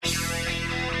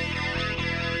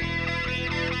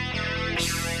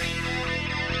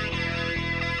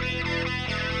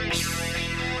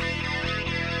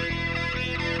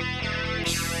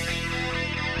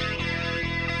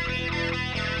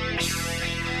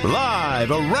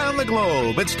Live around the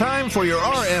globe, it's time for your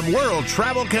RM World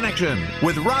Travel Connection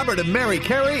with Robert and Mary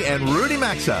Carey and Rudy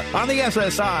Maxa on the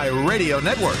SSI Radio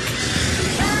Network.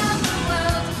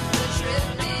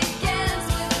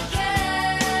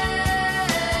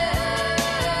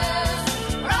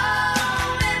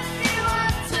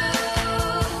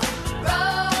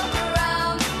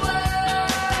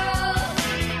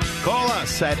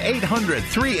 At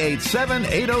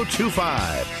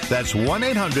 800-387-8025. That's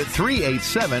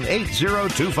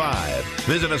 1-800-387-8025.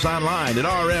 Visit us online at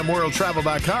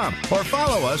rmworldtravel.com or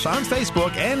follow us on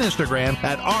Facebook and Instagram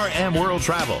at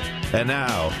RMWorldTravel. And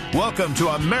now, welcome to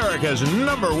America's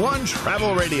 #1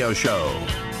 travel radio show.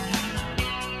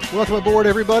 Welcome aboard,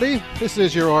 everybody. This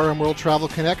is your RM World Travel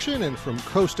Connection, and from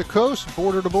coast to coast,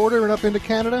 border to border, and up into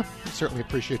Canada, we certainly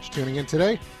appreciate you tuning in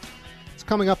today. It's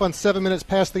coming up on 7 minutes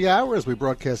past the hour as we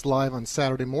broadcast live on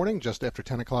Saturday morning, just after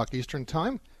 10 o'clock Eastern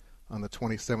Time on the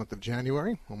 27th of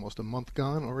January, almost a month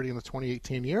gone already in the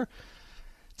 2018 year.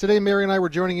 Today, Mary and I were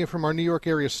joining you from our New York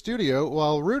area studio,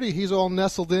 while Rudy, he's all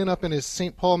nestled in up in his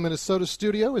St. Paul, Minnesota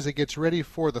studio as he gets ready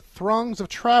for the throngs of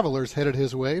travelers headed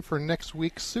his way for next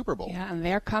week's Super Bowl. Yeah, and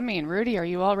they're coming. Rudy, are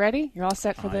you all ready? You're all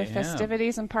set for the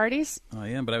festivities and parties? I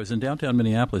am, but I was in downtown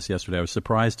Minneapolis yesterday. I was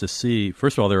surprised to see,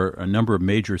 first of all, there are a number of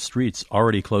major streets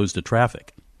already closed to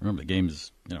traffic. Remember, the game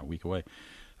is a week away.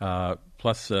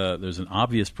 Plus, there's an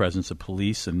obvious presence of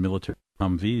police and military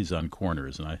Humvees on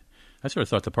corners, and I sort of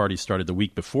thought the party started the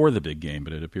week before the big game,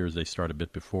 but it appears they start a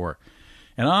bit before.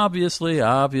 And obviously,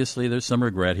 there's some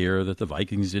regret here that the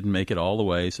Vikings didn't make it all the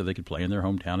way so they could play in their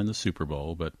hometown in the Super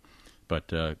Bowl. But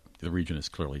the region is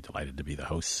clearly delighted to be the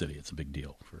host city. It's a big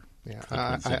deal for. Yeah,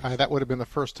 that would have been the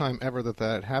first time ever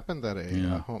that happened.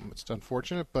 Home. It's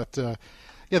unfortunate, but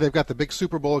they've got the big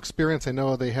Super Bowl experience. I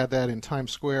know they had that in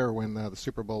Times Square when the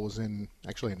Super Bowl was in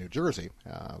New Jersey,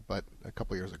 but a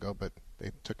couple years ago. But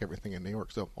they took everything in New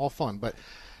York, so all fun. But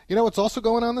you know what's also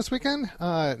going on this weekend?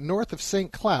 North of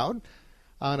St. Cloud,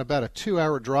 on about a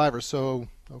 2-hour drive or so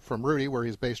from Rudy, where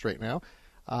he's based right now.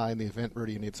 In the event,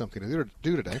 Rudy, you need something to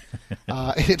do today.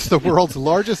 It's the world's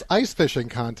largest ice fishing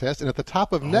contest, and at the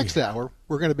top of next hour,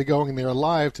 we're going to be going there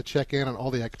live to check in on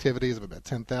all the activities of about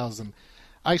 10,000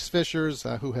 ice fishers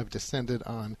who have descended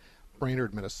on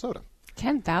Brainerd, Minnesota.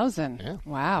 10,000? Yeah.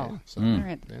 Wow. Yeah, so, all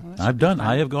right. yeah. Well,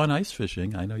 I have gone ice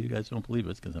fishing. I know you guys don't believe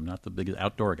it because I'm not the biggest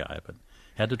outdoor guy, but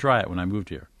had to try it when I moved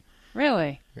here.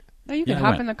 Really? No, you can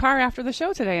hop in the car after the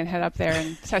show today and head up there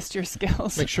and test your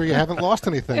skills. Make sure you haven't lost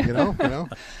anything, you know.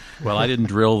 Well, I didn't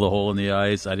drill the hole in the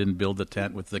ice. I didn't build the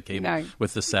tent with the cable,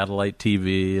 with the satellite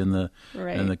TV and the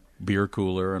beer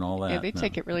cooler and all that. Yeah, they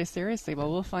take it really seriously.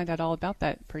 Well, we'll find out all about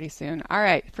that pretty soon. All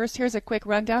right. First, here's a quick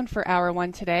rundown for Hour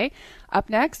 1 today.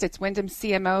 Up next, it's Wyndham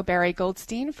CMO Barry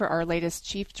Goldstein for our latest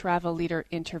Chief Travel Leader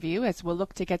interview, as we'll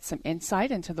look to get some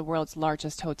insight into the world's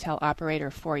largest hotel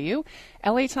operator for you.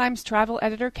 LA Times travel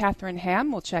editor Catherine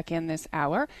Ham will check in this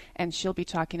hour, and she'll be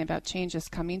talking about changes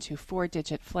coming to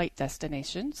 4-digit flight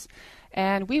destinations.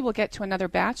 And we will get to another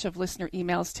batch of listener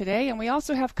emails today. And we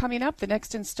also have coming up the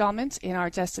next installment in our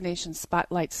Destination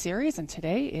Spotlight series. And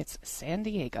today it's San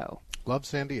Diego. Love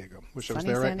San Diego. Wish I was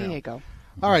Sunny there right San Diego.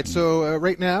 Now. All right, so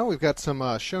right now we've got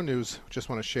some show news just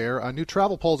want to share. New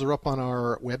travel polls are up on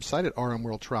our website at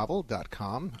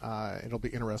rmworldtravel.com. It'll be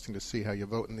interesting to see how you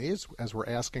vote in these, as we're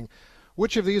asking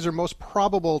which of these are most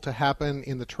probable to happen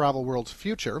in the travel world's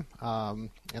future. And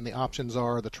the options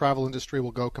are: the travel industry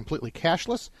will go completely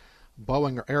cashless,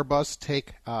 Boeing or Airbus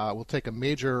will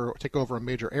take over a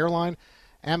major airline,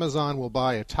 Amazon will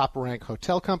buy a top-ranked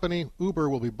hotel company, Uber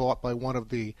will be bought by one of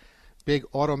the big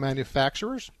auto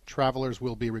manufacturers, travelers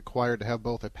will be required to have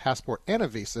both a passport and a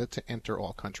visa to enter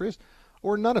all countries,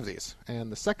 or none of these.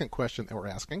 And the second question that we're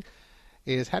asking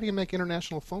is, how do you make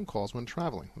international phone calls when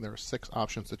traveling? There are 6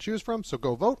 options to choose from, so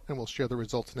go vote, and we'll share the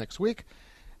results next week.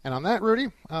 And on that,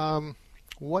 Rudy,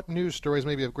 what news stories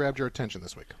maybe have grabbed your attention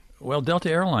this week? Well,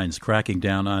 Delta Airlines cracking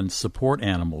down on support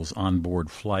animals on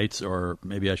board flights, or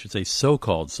maybe I should say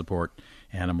so-called support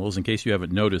animals. In case you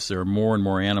haven't noticed, there are more and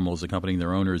more animals accompanying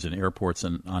their owners in airports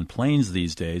and on planes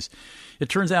these days. It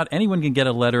turns out anyone can get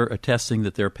a letter attesting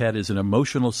that their pet is an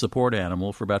emotional support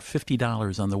animal for about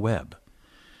 $50 on the web.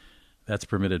 That's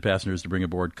permitted passengers to bring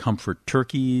aboard comfort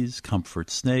turkeys, comfort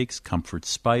snakes, comfort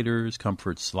spiders,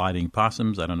 comfort sliding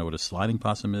possums. I don't know what a sliding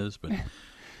possum is, but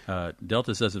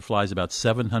Delta says it flies about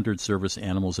 700 service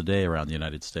animals a day around the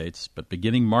United States. But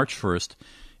beginning March 1st,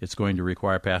 it's going to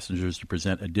require passengers to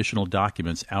present additional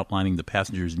documents outlining the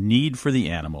passenger's need for the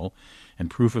animal and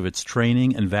proof of its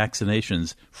training and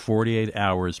vaccinations 48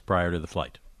 hours prior to the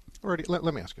flight. Alrighty,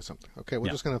 let me ask you something. Okay, we're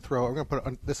going to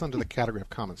put this under the category of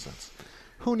common sense.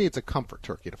 Who needs a comfort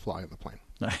turkey to fly on the plane?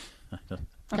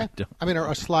 I mean,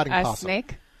 a sliding A possum.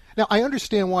 snake? Now, I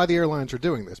understand why the airlines are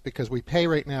doing this, because we pay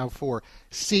right now for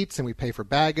seats and we pay for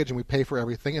baggage and we pay for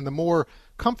everything. And the more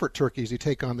comfort turkeys you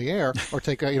take on the air or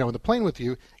take in the plane with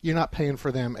you, you're not paying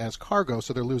for them as cargo,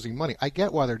 so they're losing money. I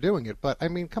get why they're doing it, but I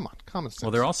mean, come on, common sense.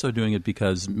 Well, they're also doing it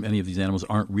because many of these animals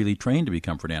aren't really trained to be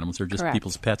comfort animals. They're just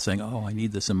people's pets saying, "Oh, I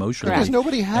need this emotionally." Because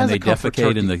nobody has and they a comfort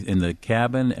defecate turkey. in the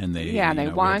cabin, and they they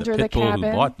wander the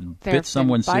cabin. Bit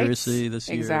someone bites. seriously this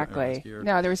year. Exactly. Year.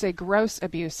 No, there was a gross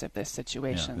abuse of this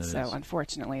situation. Yeah, so is.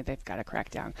 unfortunately, they've got to crack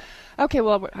down. Okay,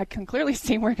 well, I can clearly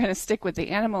see we're going to stick with the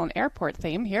animal and airport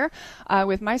theme here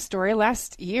with my story.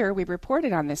 Last year, we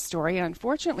reported on this story, and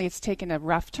unfortunately, it's taken a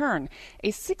rough turn.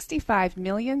 A $65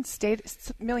 million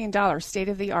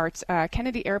state-of-the-art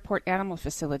Kennedy Airport animal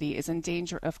facility is in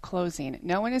danger of closing.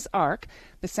 Known as ARC,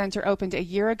 the center opened a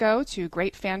year ago to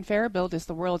great fanfare, billed as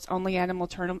the world's only animal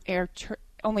terminal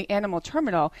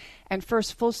and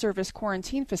first full-service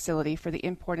quarantine facility for the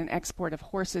import and export of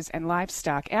horses and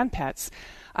livestock and pets.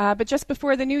 But just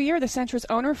before the new year, the center's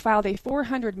owner filed a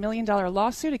 $400 million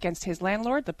lawsuit against his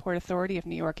landlord, the Port Authority of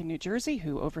New York and New Jersey,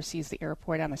 who oversees the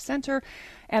airport and the center.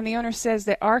 And the owner says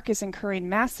that ARC is incurring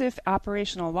massive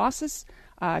operational losses,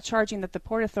 charging that the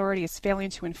Port Authority is failing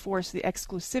to enforce the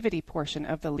exclusivity portion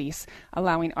of the lease,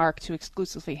 allowing ARC to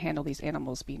exclusively handle these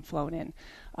animals being flown in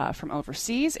from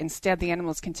overseas. Instead, the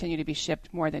animals continue to be shipped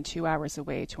more than 2 hours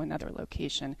away to another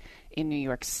location in New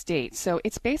York State. So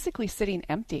it's basically sitting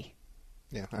empty.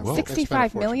 Yeah,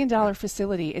 $65 million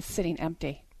facility is sitting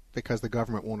empty. Because the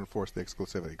government won't enforce the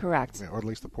exclusivity. Correct. Yeah, or at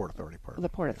least the Port Authority part. The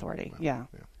Port Authority, yeah.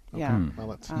 Yeah.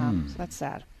 Well, So that's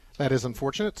sad. that is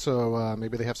unfortunate, so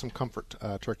maybe they have some comfort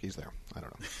turkeys there. I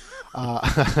don't know.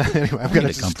 Anyway, I'm going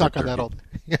to stuck on that all.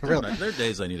 Yeah, really. There are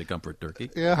days I need a comfort turkey.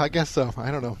 Yeah, I guess so.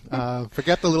 I don't know.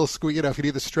 Forget the little squeak. If you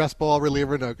need the stress ball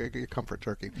reliever, no, get your comfort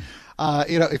turkey.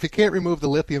 If you can't remove the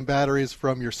lithium batteries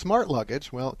from your smart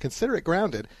luggage, well, consider it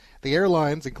grounded. The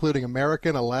airlines, including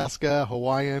American, Alaska,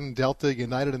 Hawaiian, Delta,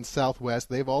 United, and Southwest,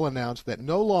 they've all announced that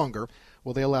no longer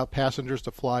will they allow passengers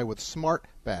to fly with smart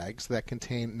bags that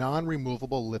contain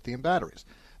non-removable lithium batteries.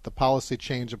 The policy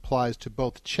change applies to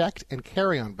both checked and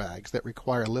carry-on bags that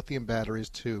require lithium batteries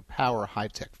to power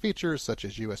high-tech features such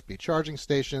as USB charging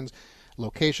stations,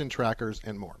 location trackers,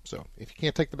 and more. So if you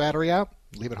can't take the battery out,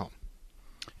 leave it home.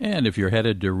 And if you're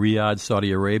headed to Riyadh,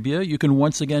 Saudi Arabia, you can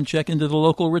once again check into the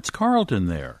local Ritz-Carlton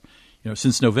there.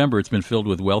 Since November, it's been filled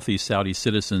with wealthy Saudi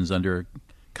citizens under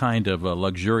kind of a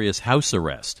luxurious house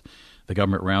arrest. The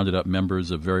government rounded up members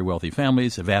of very wealthy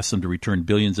families, have asked them to return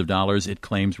billions of dollars it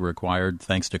claims were acquired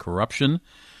thanks to corruption.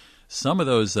 Some of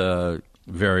those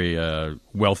very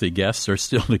wealthy guests are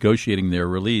still negotiating their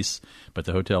release, but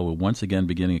the hotel will once again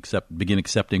begin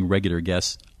accepting regular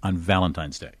guests on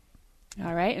Valentine's Day.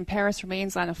 All right, and Paris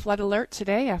remains on a flood alert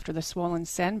today after the swollen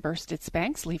Seine burst its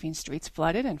banks, leaving streets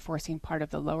flooded and forcing part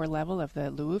of the lower level of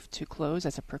the Louvre to close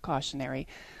as a precautionary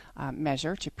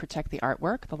measure to protect the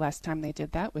artwork. The last time they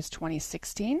did that was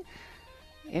 2016.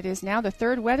 It is now the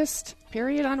third wettest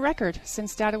period on record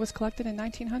since data was collected in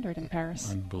 1900 in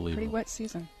Paris. Unbelievable. Pretty wet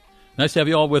season. Nice to have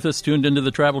you all with us, tuned into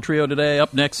the Travel Trio today.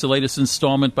 Up next, the latest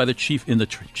installment by the Chief in the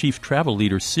Chief Travel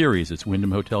Leader series. It's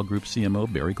Wyndham Hotel Group CMO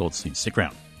Barry Goldstein. Stick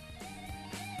around.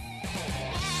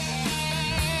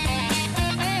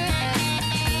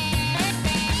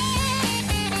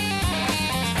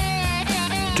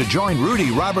 To join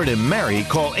Rudy, Robert, and Mary,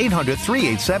 call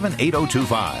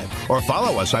 800-387-8025 or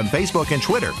follow us on Facebook and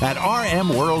Twitter at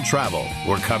RMWorldTravel.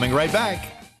 We're coming right back.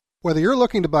 Whether you're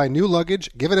looking to buy new luggage,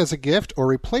 give it as a gift, or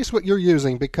replace what you're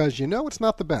using because you know it's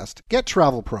not the best, get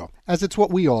Travel Pro, as it's what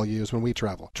we all use when we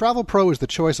travel. Travel Pro is the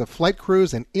choice of flight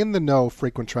crews and in-the-know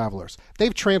frequent travelers.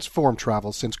 They've transformed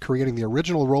travel since creating the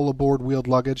original rollerboard wheeled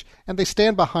luggage, and they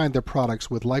stand behind their products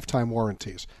with lifetime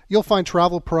warranties. You'll find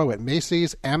Travel Pro at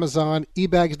Macy's, Amazon,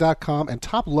 ebags.com, and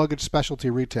top luggage specialty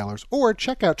retailers, or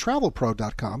check out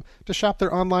travelpro.com to shop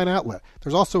their online outlet.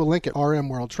 There's also a link at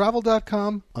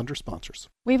rmworldtravel.com under sponsors.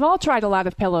 We've all tried a lot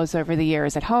of pillows over the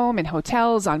years, at home, in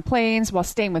hotels, on planes, while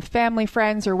staying with family,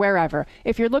 friends, or wherever.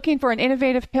 If you're looking for an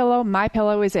innovative pillow,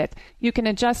 MyPillow is it. You can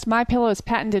adjust MyPillow's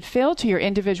patented fill to your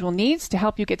individual needs to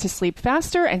help you get to sleep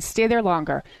faster and stay there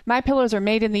longer. MyPillows are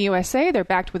made in the USA. They're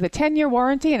backed with a 10-year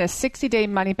warranty and a 60-day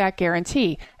money-back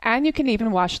guarantee. And you can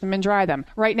even wash them and dry them.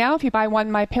 Right now, if you buy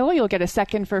one MyPillow, you'll get a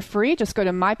second for free. Just go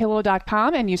to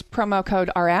MyPillow.com and use promo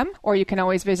code RM, or you can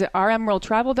always visit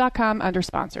RMWorldTravel.com under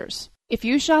sponsors. If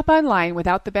you shop online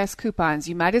without the best coupons,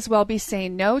 you might as well be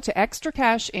saying no to extra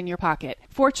cash in your pocket.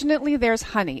 Fortunately,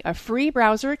 there's Honey, a free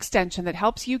browser extension that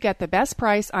helps you get the best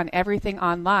price on everything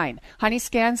online. Honey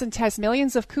scans and tests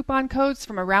millions of coupon codes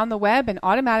from around the web and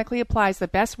automatically applies the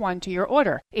best one to your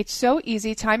order. It's so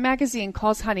easy, Time Magazine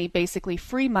calls Honey basically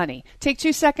free money. Take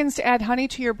 2 seconds to add Honey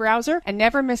to your browser and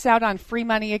never miss out on free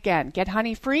money again. Get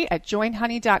Honey free at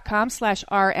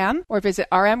joinhoney.com/RM or visit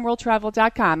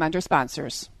RMWorldTravel.com under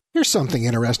sponsors. Here's something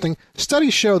interesting.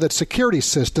 Studies show that security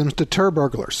systems deter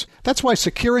burglars. That's why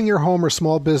securing your home or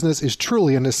small business is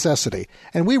truly a necessity.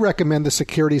 And we recommend the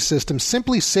security system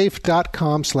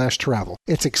simplysafe.com/travel.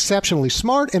 It's exceptionally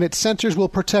smart, and its sensors will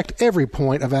protect every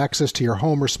point of access to your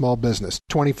home or small business.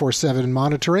 24/7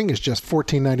 monitoring is just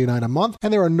 $14.99 a month,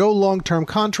 and there are no long-term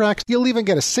contracts. You'll even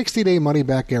get a 60-day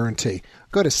money-back guarantee.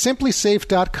 Go to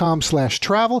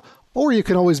simplysafe.com/travel, or you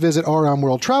can always visit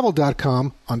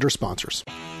RMWorldTravel.com under sponsors.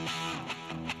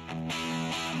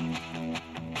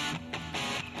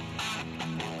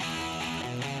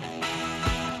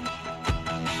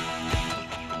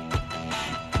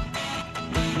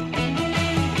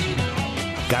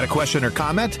 Got a question or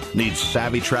comment? Need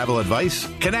savvy travel advice?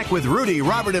 Connect with Rudy,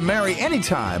 Robert, and Mary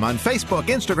anytime on Facebook,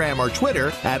 Instagram, or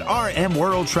Twitter at RM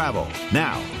World Travel.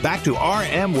 Now, back to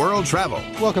RM World Travel.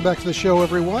 Welcome back to the show,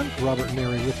 everyone. Robert and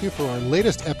Mary with you for our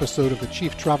latest episode of the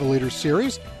Chief Travel Leaders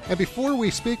series. And before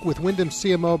we speak with Wyndham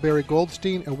CMO Barry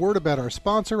Goldstein, a word about our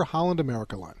sponsor, Holland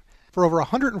America Line. For over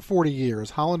 140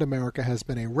 years, Holland America has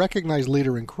been a recognized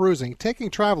leader in cruising, taking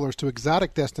travelers to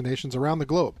exotic destinations around the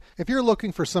globe. If you're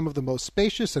looking for some of the most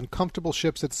spacious and comfortable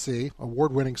ships at sea,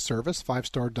 award-winning service,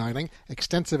 5-star dining,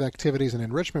 extensive activities and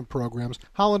enrichment programs,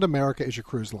 Holland America is your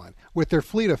cruise line. With their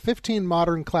fleet of 15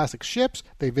 modern classic ships,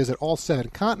 they visit all 7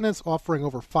 continents, offering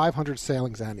over 500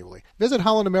 sailings annually. Visit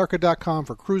hollandamerica.com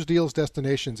for cruise deals,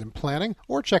 destinations, and planning,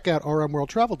 or check out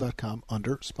rmworldtravel.com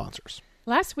under sponsors.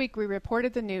 Last week, we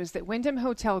reported the news that Wyndham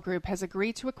Hotel Group has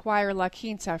agreed to acquire La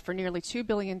Quinta for nearly $2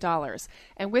 billion.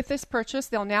 And with this purchase,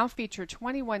 they'll now feature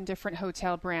 21 different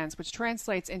hotel brands, which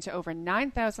translates into over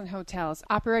 9,000 hotels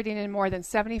operating in more than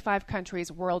 75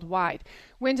 countries worldwide.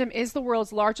 Wyndham is the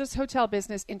world's largest hotel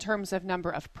business in terms of number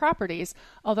of properties,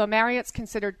 although Marriott's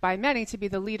considered by many to be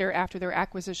the leader after their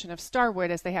acquisition of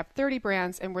Starwood, as they have 30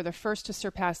 brands and were the first to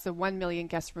surpass the 1 million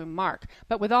guest room mark.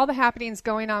 But with all the happenings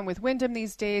going on with Wyndham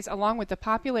these days, along with the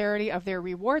popularity of their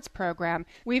rewards program,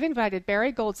 we've invited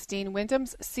Barry Goldstein,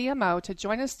 Wyndham's CMO, to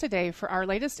join us today for our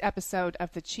latest episode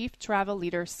of the Chief Travel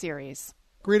Leader series.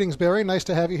 Greetings, Barry. Nice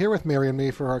to have you here with Mary and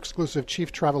me for our exclusive Chief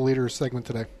Travel Leaders segment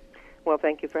today. Well,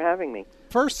 thank you for having me.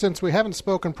 First, since we haven't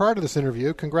spoken prior to this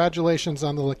interview, congratulations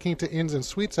on the La Quinta Inns and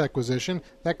Suites acquisition.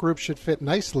 That group should fit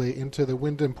nicely into the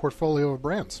Wyndham portfolio of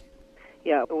brands.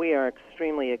 Yeah, we are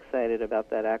extremely excited about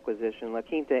that acquisition. La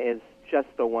Quinta is just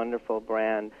a wonderful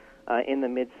brand in the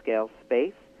mid-scale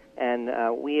space, and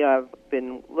we have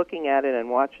been looking at it and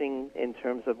watching in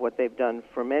terms of what they've done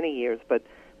for many years, but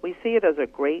we see it as a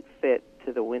great fit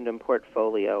to the Wyndham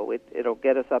portfolio. It'll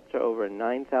get us up to over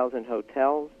 9,000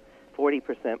 hotels,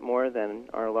 40% more than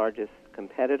our largest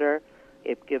competitor.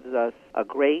 It gives us a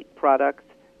great product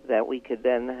that we could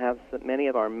then have many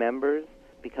of our members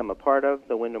become a part of,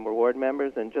 the Wyndham Reward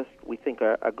members, and just we think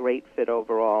a great fit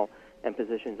overall and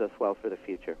positions us well for the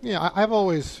future. Yeah, I've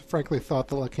always, frankly, thought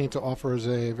that La Quinta offers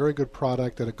a very good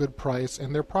product at a good price,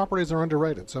 and their properties are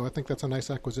underrated, so I think that's a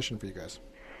nice acquisition for you guys.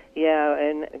 Yeah,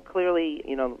 and clearly,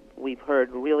 we've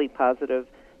heard really positive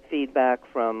feedback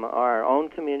from our own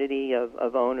community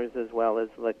of owners as well as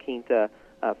La Quinta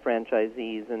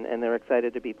franchisees, and they're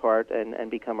excited to be part and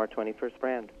become our 21st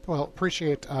brand. Well,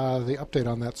 appreciate the update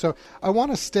on that. So I want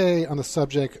to stay on the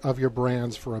subject of your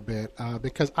brands for a bit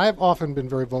because I've often been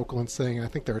very vocal in saying I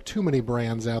think there are too many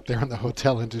brands out there in the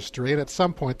hotel industry, and at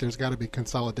some point there's got to be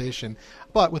consolidation.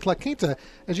 But with La Quinta,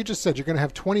 as you just said, you're going to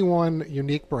have 21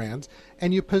 unique brands,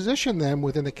 and you position them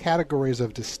within the categories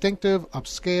of distinctive,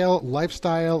 upscale,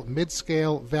 lifestyle,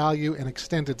 mid-scale, value, and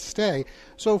extended stay.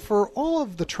 So for all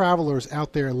of the travelers out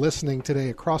there listening today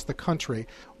across the country,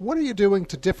 what are you doing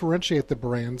to differentiate the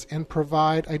brands and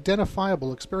provide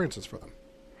identifiable experiences for them?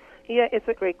 Yeah, it's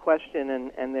a great question,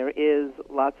 and there is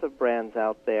lots of brands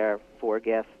out there for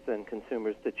guests and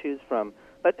consumers to choose from.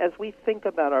 But as we think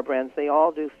about our brands, they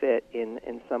all do fit in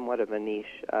somewhat of a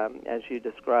niche, as you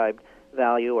described,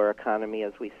 value or economy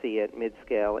as we see it,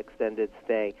 mid-scale, extended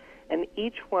stay. And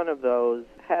each one of those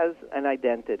has an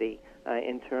identity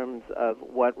in terms of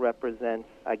what represents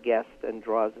a guest and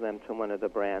draws them to one of the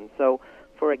brands. So,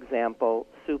 for example,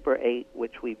 Super 8,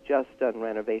 which we've just done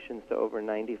renovations to over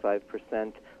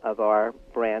 95% of our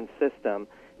brand system,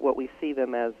 what we see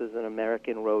them as is an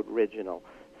American Road Original.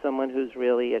 someone who's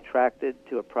really attracted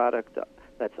to a product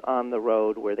that's on the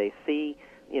road, where they see,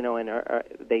 and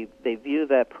they view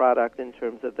that product in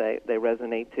terms of they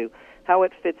resonate to how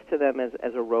it fits to them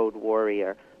as a road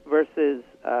warrior, versus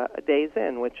a Days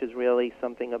Inn, which is really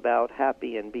something about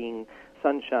happy and being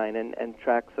sunshine, and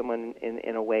track someone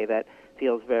in a way that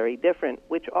feels very different,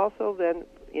 which also then,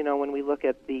 when we look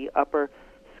at the upper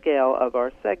scale of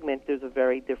our segment, there's a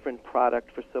very different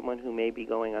product for someone who may be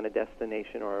going on a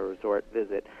destination or a resort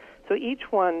visit. So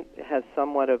each one has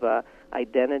somewhat of a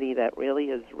identity that really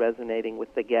is resonating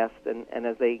with the guest, and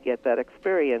as they get that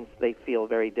experience, they feel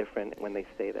very different when they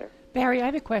stay there. Barry, I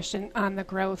have a question on the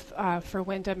growth for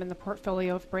Wyndham and the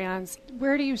portfolio of brands.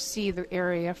 Where do you see the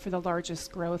area for the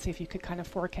largest growth, if you could kind of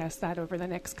forecast that over the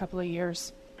next couple of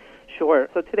years? Sure.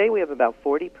 So today we have about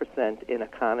 40% in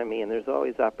economy, and there's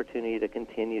always opportunity to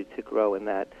continue to grow in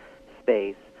that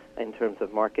space in terms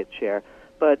of market share.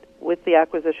 But with the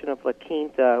acquisition of La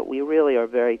Quinta, we really are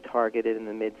very targeted in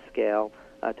the mid-scale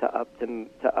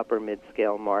to upper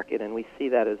mid-scale market, and we see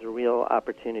that as a real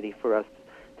opportunity for us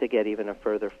to get even a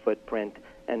further footprint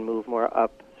and move more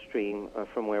upstream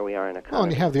from where we are in economy. Oh,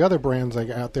 and you have the other brands like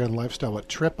out there in lifestyle. What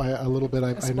Trip, I know about,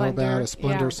 a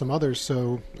Splendor, yeah. Some others.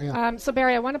 So, yeah. So,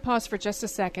 Barry, I want to pause for just a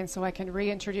second so I can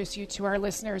reintroduce you to our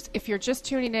listeners. If you're just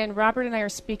tuning in, Robert and I are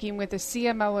speaking with the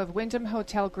CMO of Wyndham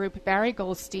Hotel Group, Barry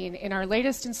Goldstein, in our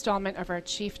latest installment of our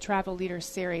Chief Travel Leaders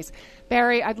series.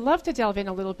 Barry, I'd love to delve in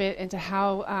a little bit into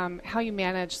how you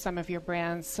manage some of your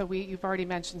brands. So you've already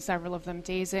mentioned several of them: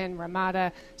 Days Inn,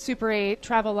 Ramada, Super 8,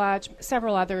 Travelodge,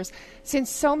 several others. Since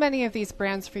so many of these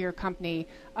brands for your company,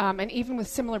 and even with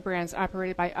similar brands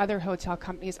operated by other hotel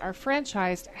companies, are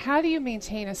franchised, how do you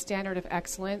maintain a standard of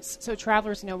excellence so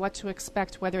travelers know what to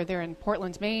expect, whether they're in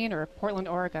Portland, Maine or Portland,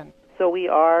 Oregon? So we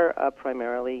are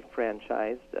primarily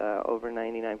franchised. Over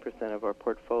 99% of our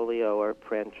portfolio are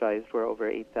franchised. We're over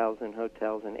 8,000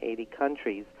 hotels in 80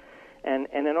 countries. And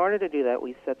in order to do that,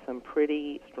 we set some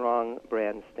pretty strong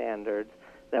brand standards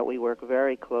that we work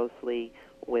very closely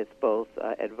with both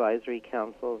advisory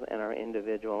councils and our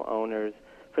individual owners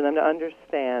for them to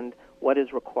understand what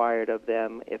is required of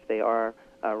them if they are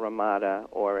a Ramada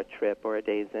or a Trip or a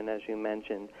Days Inn, as you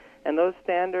mentioned. And those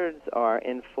standards are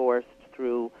enforced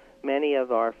through many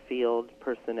of our field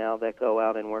personnel that go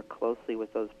out and work closely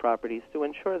with those properties to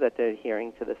ensure that they're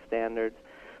adhering to the standards.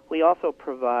 We also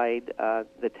provide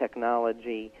the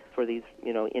technology for these,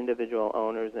 individual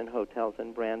owners and hotels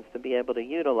and brands to be able to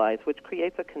utilize, which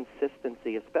creates a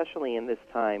consistency, especially in this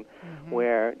time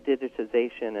where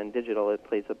digitization and digital, it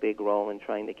plays a big role in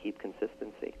trying to keep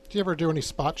consistency. Do you ever do any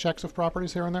spot checks of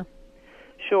properties here and there?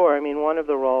 Sure. I mean, one of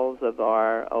the roles of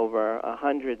our over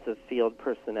hundreds of field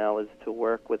personnel is to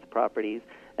work with properties,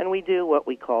 and we do what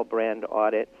we call brand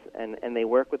audits, and they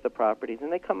work with the properties,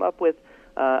 and they come up with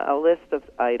a list of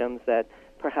items that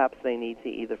perhaps they need to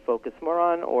either focus more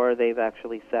on or they've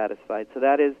actually satisfied. So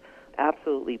that is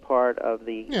absolutely part of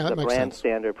the brand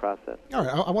standard process. All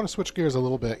right, I want to switch gears a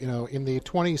little bit. In the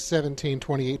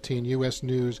 2017-2018 U.S.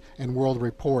 News and World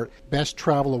Report Best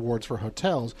Travel Awards for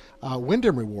Hotels,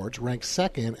 Wyndham Rewards ranked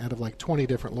second out of like 20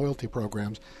 different loyalty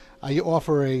programs. You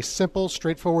offer a simple,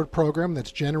 straightforward program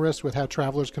that's generous with how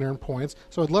travelers can earn points.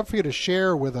 So I'd love for you to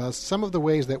share with us some of the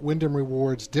ways that Wyndham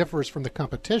Rewards differs from the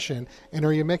competition, and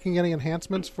are you making any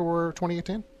enhancements for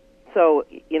 2018? So,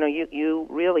 you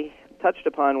really touched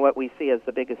upon what we see as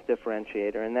the biggest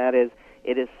differentiator, and that is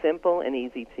it is simple and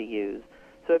easy to use.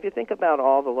 So if you think about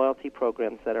all the loyalty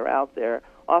programs that are out there,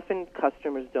 often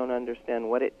customers don't understand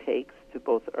what it takes to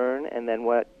both earn and then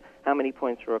how many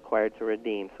points are required to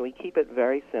redeem. So we keep it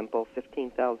very simple.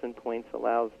 15,000 points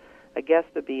allows a guest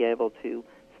to be able to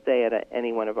stay at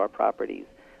any one of our properties.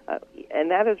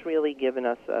 And that has really given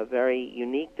us a very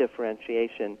unique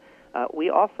differentiation.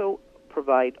 We also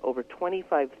provide over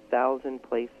 25,000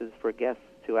 places for guests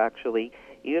to actually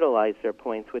utilize their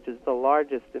points, which is the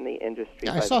largest in the industry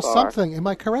by I saw far. something. Am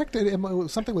I correct?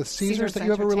 Something with Caesars that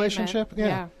you have a relationship?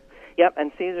 Yeah. Yep,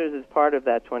 and Caesars is part of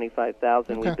that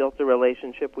 25,000. Okay. We built a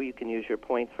relationship where you can use your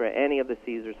points for any of the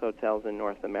Caesars hotels in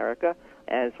North America,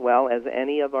 as well as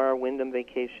any of our Wyndham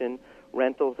Vacation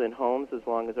rentals and homes, as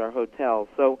long as our hotels.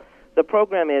 So the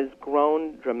program has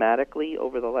grown dramatically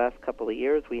over the last couple of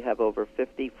years. We have over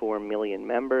 54 million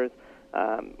members,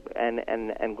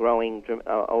 and growing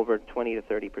over 20 to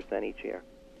 30% each year.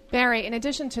 Barry, in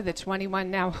addition to the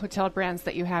 21 now hotel brands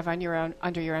that you have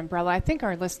under your umbrella, I think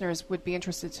our listeners would be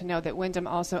interested to know that Wyndham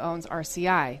also owns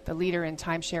RCI, the leader in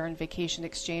timeshare and vacation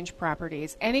exchange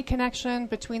properties. Any connection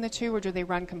between the two, or do they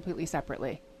run completely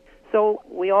separately? So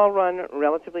we all run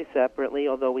relatively separately,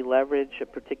 although we leverage,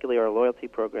 particularly our loyalty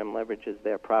program leverages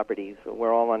their properties.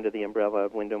 We're all under the umbrella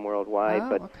of Wyndham Worldwide,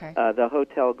 but okay. The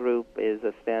hotel group is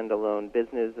a standalone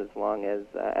business as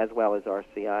well as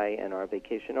RCI and our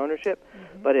vacation ownership,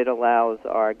 but it allows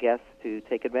our guests to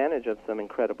take advantage of some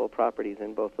incredible properties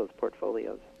in both those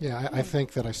portfolios. Yeah, I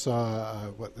think that I saw,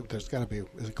 there's got to be,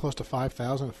 is it close to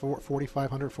 5,000,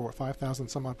 4,500, 5,000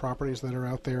 some odd properties that are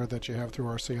out there that you have through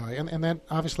RCI. And then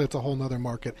obviously it's a whole other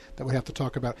market that we have to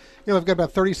talk about. I've got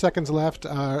about 30 seconds left,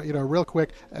 real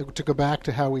quick, to go back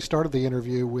to how we started the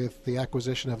interview with the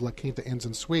acquisition of La Quinta Inns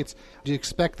and Suites. Do you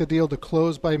expect the deal to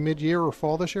close by mid-year or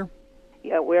fall this year?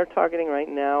 Yeah, we're targeting right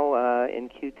now in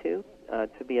Q2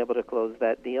 to be able to close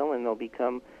that deal, and they'll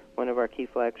become one of our key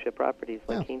flagship properties,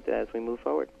 La Quinta, as we move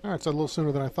forward. All right, so a little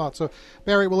sooner than I thought. So,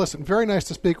 Barry, well, listen, very nice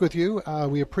to speak with you.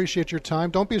 We appreciate your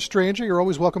time. Don't be a stranger. You're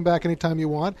always welcome back anytime you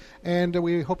want, and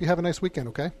we hope you have a nice weekend,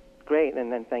 okay? Great,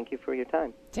 and then thank you for your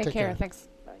time. Take care. Thanks.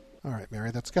 All right, Mary,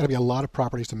 that's got to be a lot of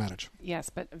properties to manage. Yes,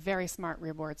 but a very smart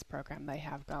rewards program they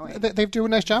have going. They do a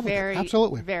nice job with it,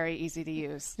 absolutely. Very easy to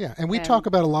use. Yeah, and we talk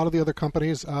about a lot of the other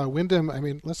companies. Wyndham, I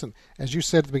mean, listen, as you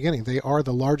said at the beginning, they are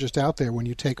the largest out there when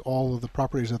you take all of the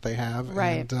properties that they have.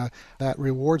 Right. And that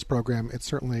rewards program,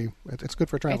 it's good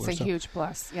for travelers. It's a huge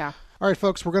plus, yeah. All right,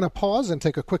 folks, we're going to pause and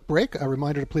take a quick break. A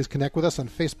reminder to please connect with us on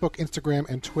Facebook, Instagram,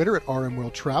 and Twitter at RM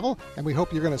World Travel. And we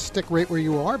hope you're going to stick right where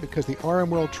you are because the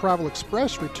RM World Travel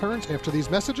Express returns after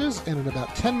these messages. And in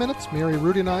about 10 minutes, Mary,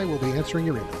 Rudy, and I will be answering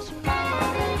your emails.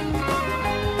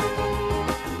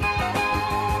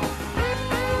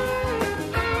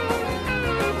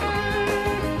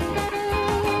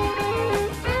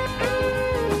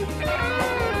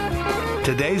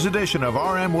 Today's edition of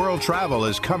RM World Travel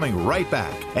is coming right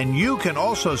back, and you can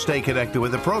also stay connected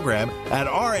with the program at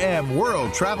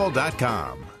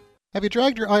rmworldtravel.com. Have you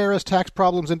dragged your IRS tax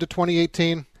problems into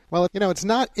 2018? Well, it's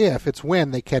not if, it's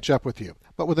when they catch up with you.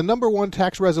 But with the number one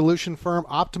tax resolution firm,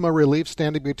 Optima Relief,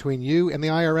 standing between you and the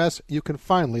IRS, you can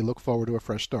finally look forward to a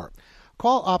fresh start.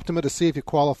 Call Optima to see if you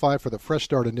qualify for the Fresh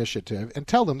Start Initiative and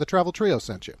tell them the Travel Trio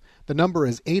sent you. The number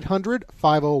is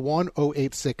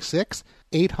 800-501-0866,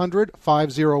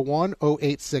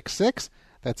 800-501-0866.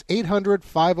 That's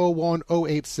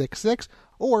 800-501-0866,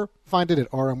 or find it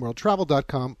at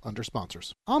rmworldtravel.com under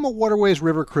sponsors. AMA Waterways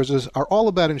River Cruises are all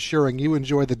about ensuring you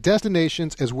enjoy the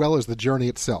destinations as well as the journey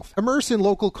itself. Immerse in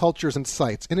local cultures and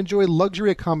sites and enjoy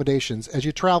luxury accommodations as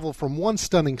you travel from one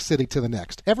stunning city to the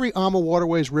next. Every AMA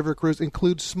Waterways River Cruise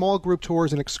includes small group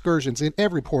tours and excursions in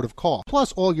every port of call,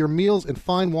 plus all your meals and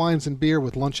fine wines and beer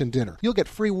with lunch and dinner. You'll get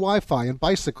free Wi-Fi and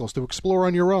bicycles to explore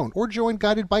on your own, or join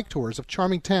guided bike tours of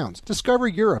charming towns. Discover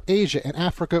Europe, Asia, and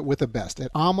Africa with the best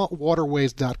at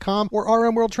amawaterways.com or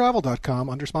rmworldtravel.com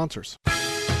under sponsors.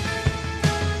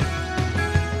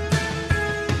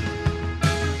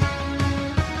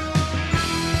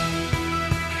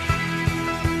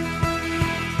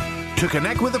 To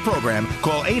connect with the program,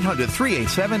 call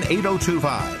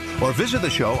 800-387-8025 or visit the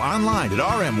show online at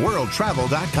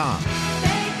rmworldtravel.com.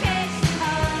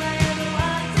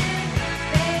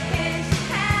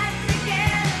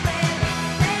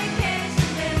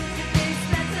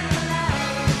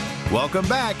 Welcome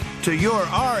back to your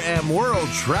RM World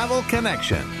Travel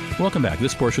Connection. Welcome back.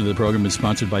 This portion of the program is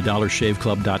sponsored by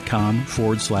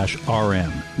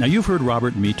DollarShaveClub.com/RM. Now, you've heard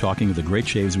Robert and me talking of the great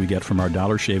shaves we get from our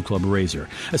Dollar Shave Club razor,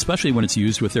 especially when it's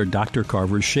used with their Dr.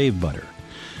 Carver's shave butter.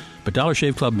 But Dollar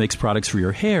Shave Club makes products for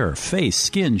your hair, face,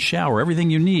 skin, shower, everything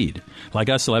you need. Like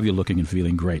us, they'll have you looking and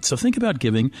feeling great. So think about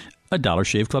giving a Dollar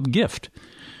Shave Club gift.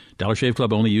 Dollar Shave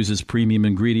Club only uses premium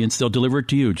ingredients. They'll deliver it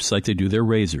to you just like they do their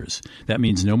razors. That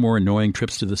means no more annoying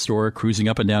trips to the store, cruising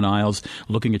up and down aisles,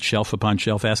 looking at shelf upon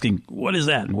shelf, asking, what is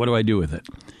that and what do I do with it?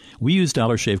 We use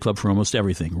Dollar Shave Club for almost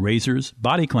everything. Razors,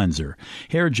 body cleanser,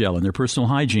 hair gel, and their personal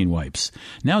hygiene wipes.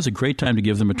 Now is a great time to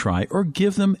give them a try or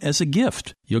give them as a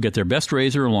gift. You'll get their best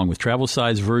razor along with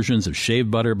travel-size versions of shave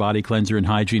butter, body cleanser, and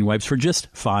hygiene wipes for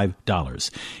just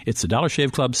 $5. It's the Dollar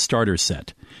Shave Club Starter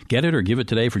Set. Get it or give it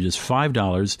today for just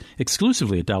 $5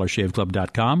 exclusively at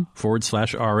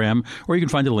DollarShaveClub.com/RM, or you can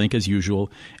find a link as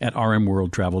usual at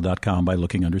RMWorldTravel.com by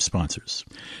looking under sponsors.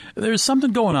 There's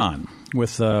something going on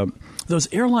with those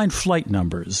airline flight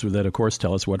numbers that, of course,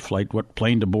 tell us what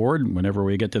plane to board whenever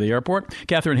we get to the airport.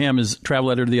 Catherine Ham is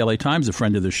travel editor of the LA Times, a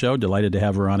friend of the show. Delighted to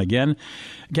have her on again.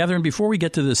 Catherine, before we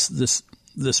get to this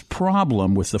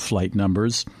problem with the flight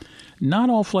numbers, not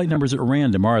all flight numbers are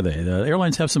random, are they? The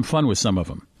airlines have some fun with some of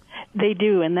them. They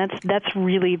do, and that's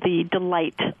really the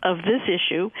delight of this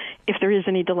issue, if there is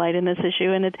any delight in this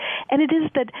issue. And it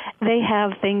is that they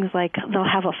have things like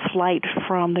there's a flight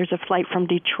from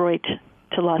Detroit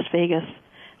to Las Vegas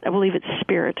I believe it's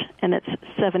Spirit, and it's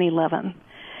 711.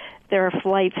 There are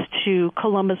flights to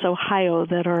Columbus, Ohio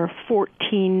that are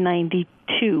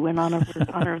 1492 in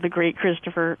honor of the great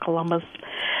Christopher Columbus.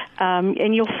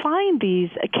 And you'll find these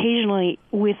occasionally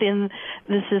within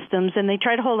the systems, and they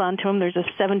try to hold on to them. There's a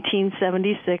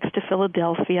 1776 to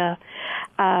Philadelphia.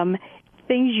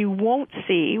 Things you won't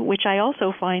see, which I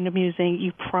also find amusing,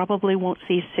 you probably won't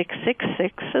see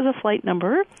 666 as a flight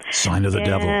number. Sign of the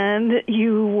devil. And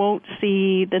you won't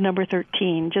see the number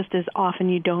 13. Just as often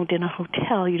you don't in a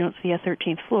hotel, you don't see a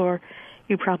 13th floor,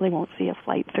 you probably won't see a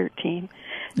flight 13.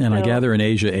 And I gather in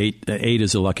Asia, 8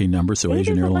 is a lucky number, so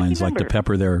Asian Airlines like to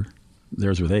pepper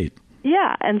theirs with 8.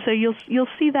 Yeah, and so you'll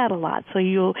see that a lot. So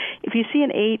if you see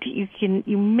an 8,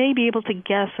 you may be able to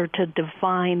guess or to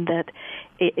divine that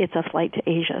it's a flight to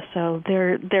Asia. So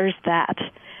there's that.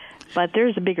 But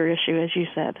there's a bigger issue, as you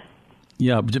said.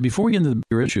 Yeah, but before we get into the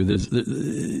bigger issue,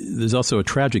 there's also a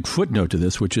tragic footnote to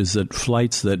this, which is that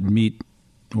flights that meet,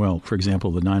 well, for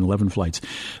example, the 9/11 flights,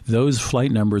 those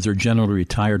flight numbers are generally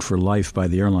retired for life by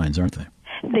the airlines, aren't they?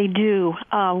 They do,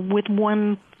 with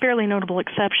one fairly notable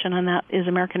exception, and that is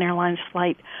American Airlines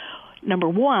Flight number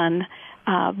 1,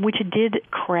 which did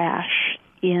crash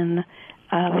in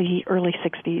the early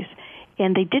 60s.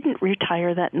 And they didn't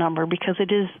retire that number because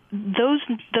it is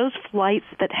those flights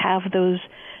that have those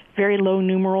very low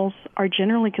numerals are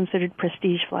generally considered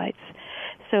prestige flights.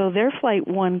 So their Flight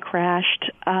 1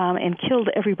 crashed and killed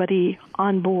everybody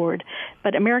on board,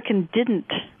 but American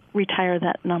didn't retire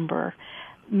that number.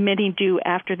 Many do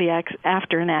after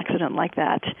an accident like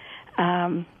that.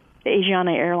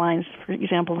 Asiana Airlines, for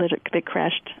example, that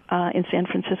crashed in San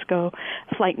Francisco,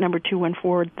 Flight number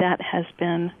 214, that has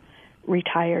been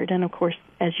retired. And of course,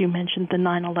 as you mentioned, the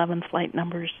 9/11 flight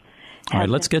numbers. All right,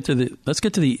 let's get to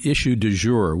the issue du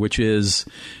jour, which is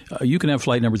you can have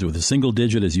flight numbers with a single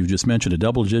digit, as you just mentioned, a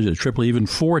double digit, a triple, even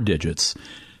 4 digits.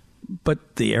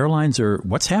 But the airlines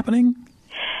what's happening?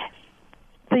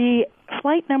 The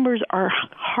flight numbers are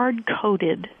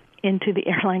hard-coded into the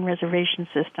airline reservation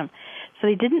system. So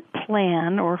they didn't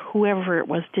plan, or whoever it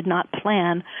was did not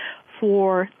plan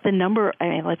for the number. I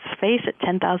mean, let's face it,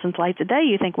 10,000 flights a day.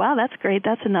 You think, wow, that's great,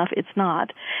 that's enough. It's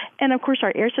not. And, of course,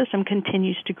 our air system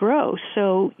continues to grow.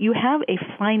 So you have a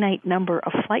finite number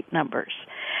of flight numbers.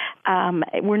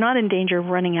 We're not in danger of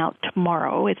running out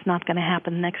tomorrow. It's not going to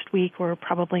happen next week or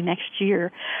probably next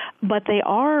year. But the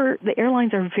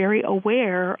airlines are very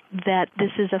aware that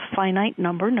this is a finite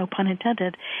number, no pun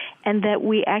intended, and that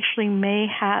we actually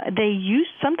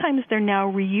sometimes they're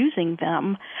now reusing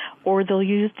them, or they'll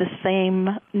use the same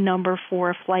number for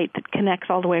a flight that connects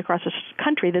all the way across the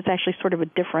country that's actually sort of a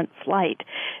different flight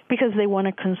because they want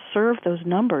to conserve those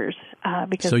numbers.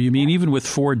 So you mean even with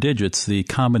 4 digits, the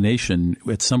combination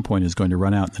at some point is going to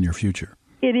run out in the near future?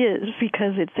 It is,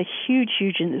 because it's a huge,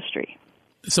 huge industry.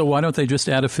 So why don't they just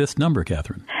add a 5th number,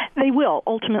 Catherine? They will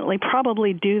ultimately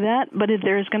probably do that, but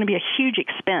there's going to be a huge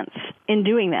expense in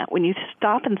doing that. When you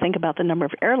stop and think about the number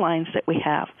of airlines that we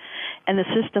have and the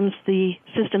systems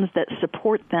that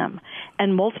support them,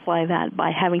 and multiply that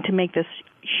by having to make this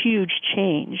huge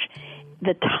change,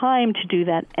 the time to do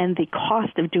that and the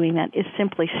cost of doing that is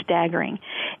simply staggering.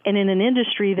 And in an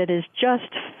industry that is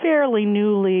just fairly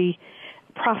newly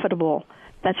profitable,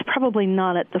 that's probably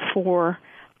not at the fore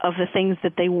of the things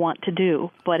that they want to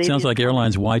do. But Sounds like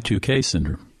airlines Y2K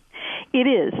syndrome. It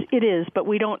is, but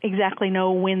we don't exactly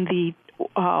know when the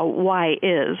Y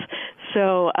is.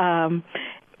 So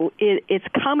it's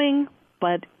coming,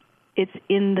 but it's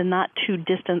in the not too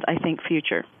distant, I think,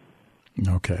 future.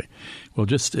 Okay. Well,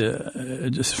 just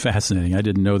fascinating. I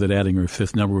didn't know that adding a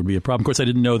 5th number would be a problem. Of course, I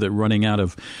didn't know that running out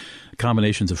of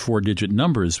combinations of 4-digit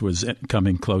numbers was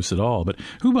coming close at all. But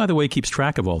who, by the way, keeps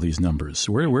track of all these numbers?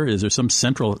 Where is there some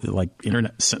central,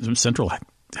 some central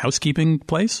housekeeping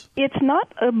place? It's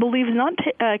not, I believe,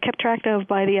 kept track of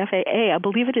by the FAA. I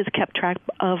believe it is kept track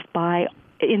of by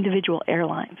individual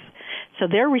airlines. So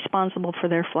they're responsible for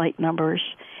their flight numbers,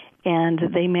 and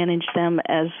they manage them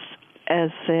as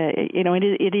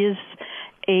it is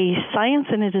a science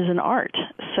and it is an art.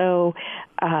 So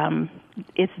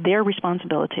it's their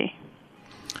responsibility.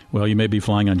 Well, you may be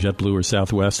flying on JetBlue or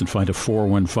Southwest and find a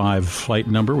 415 flight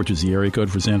number, which is the area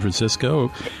code for San Francisco,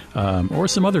 or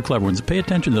some other clever ones. Pay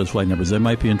attention to those flight numbers. They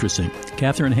might be interesting.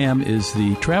 Catherine Ham is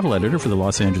the travel editor for the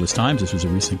Los Angeles Times. This was a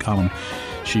recent column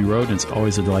she wrote, and it's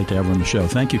always a delight to have her on the show.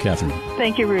 Thank you, Catherine.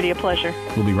 Thank you, Rudy. A pleasure.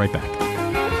 We'll be right back.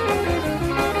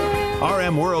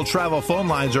 RM World Travel phone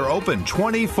lines are open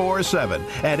 24/7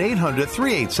 at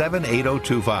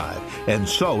 800-387-8025. And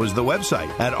so is the website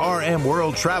at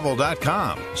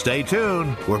rmworldtravel.com. Stay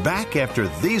tuned. We're back after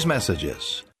these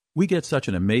messages. We get such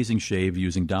an amazing shave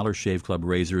using Dollar Shave Club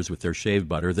razors with their shave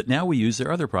butter that now we use their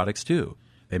other products too.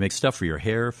 They make stuff for your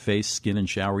hair, face, skin, and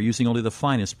shower using only the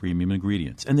finest premium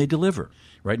ingredients, and they deliver.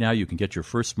 Right now you can get your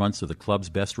first months of the club's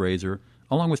best razor,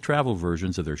 along with travel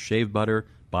versions of their shave butter,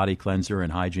 body cleanser,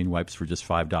 and hygiene wipes for just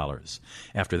 $5.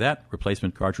 After that,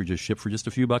 replacement cartridges ship for just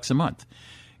a few bucks a month.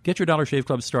 Get your Dollar Shave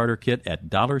Club starter kit at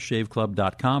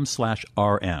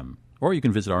dollarshaveclub.com/RM, or you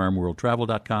can visit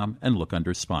RMWorldTravel.com and look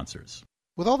under sponsors.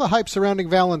 With all the hype surrounding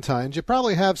Valentine's, you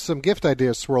probably have some gift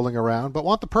ideas swirling around, but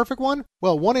want the perfect one?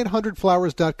 Well,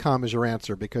 1-800-Flowers.com is your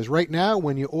answer, because right now,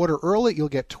 when you order early, you'll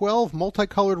get 12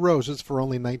 multicolored roses for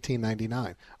only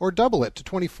 $19.99, or double it to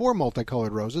 24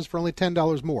 multicolored roses for only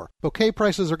 $10 more. Bouquet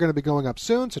prices are going to be going up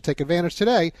soon, so take advantage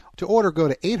today. To order, go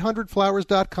to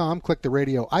 800flowers.com, click the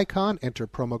radio icon, enter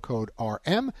promo code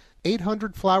RM,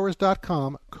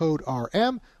 800flowers.com, code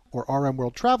RM, or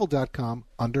rmworldtravel.com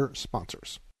under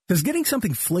sponsors. Does getting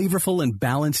something flavorful and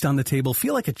balanced on the table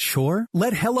feel like a chore?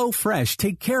 Let HelloFresh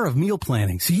take care of meal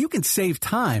planning so you can save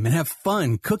time and have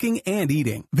fun cooking and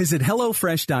eating. Visit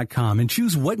HelloFresh.com and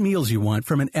choose what meals you want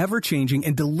from an ever-changing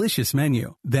and delicious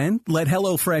menu. Then, let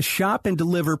HelloFresh shop and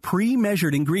deliver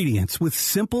pre-measured ingredients with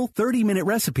simple 30-minute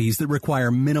recipes that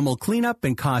require minimal cleanup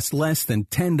and cost less than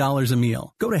 $10 a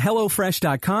meal. Go to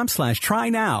HelloFresh.com/try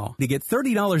now to get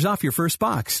 $30 off your first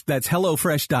box. That's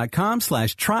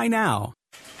HelloFresh.com/try now.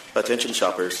 Attention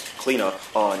shoppers, clean up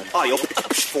on aisle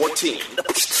 14.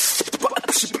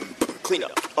 Clean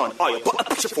up on aisle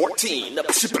 14.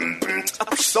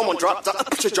 Someone dropped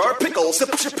a jar of pickles.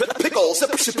 Pickles.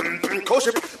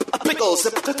 Kosher pickles.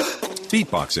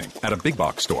 Beatboxing at a big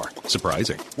box store.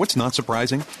 Surprising. What's not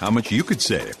surprising? How much you could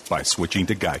save by switching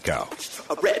to Geico.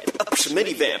 A red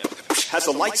minivan has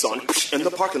the lights on in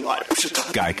the parking lot.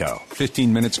 Geico.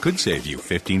 15 minutes could save you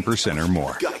 15% or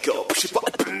more. Geico.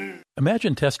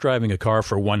 Imagine test driving a car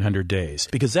for 100 days,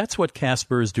 because that's what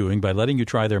Casper is doing by letting you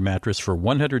try their mattress for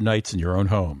 100 nights in your own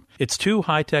home. Its 2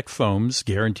 high-tech foams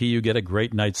guarantee you get a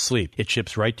great night's sleep. It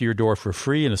ships right to your door for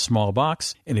free in a small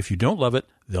box, and if you don't love it,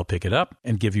 they'll pick it up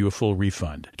and give you a full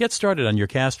refund. Get started on your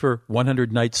Casper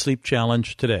 100-Night Sleep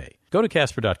Challenge today. Go to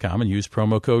Casper.com and use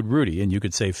promo code Rudy, and you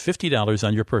could save $50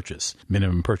 on your purchase.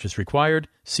 Minimum purchase required.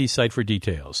 See site for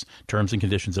details. Terms and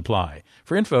conditions apply.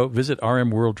 For info, visit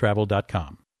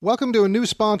RMWorldTravel.com. Welcome to a new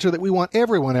sponsor that we want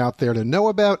everyone out there to know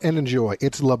about and enjoy.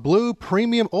 It's LeBlue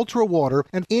Premium Ultra Water,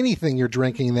 and anything you're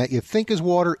drinking that you think is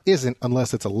water isn't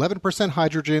unless it's 11%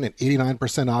 hydrogen and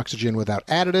 89% oxygen without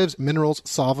additives, minerals,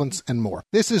 solvents, and more.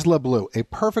 This is LeBlue, a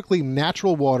perfectly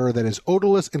natural water that is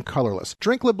odorless and colorless.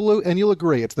 Drink LeBlue and you'll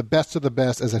agree it's the best of the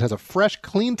best, as it has a fresh,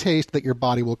 clean taste that your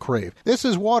body will crave. This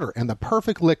is water and the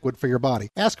perfect liquid for your body.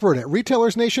 Ask for it at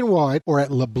retailers nationwide or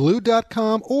at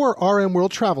leblue.com or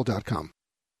rmworldtravel.com.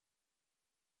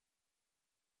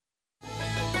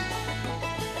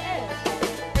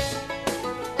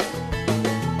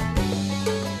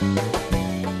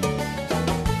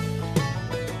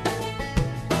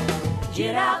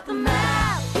 Get out the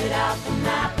map,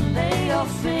 and lay your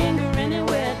finger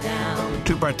anywhere down.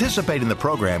 To participate in the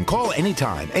program, call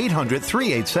anytime,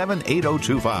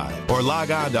 800-387-8025, or log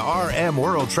on to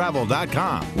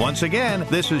rmworldtravel.com. Once again,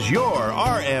 this is your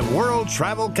RM World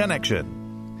Travel Connection.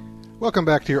 Welcome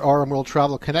back to your RM World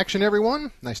Travel Connection,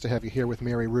 everyone. Nice to have you here with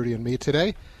Mary, Rudy, and me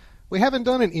today. We haven't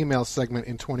done an email segment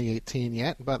in 2018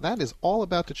 yet, but that is all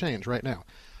about to change right now.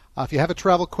 If you have a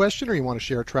travel question or you want to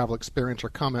share a travel experience or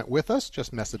comment with us,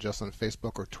 just message us on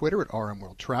Facebook or Twitter at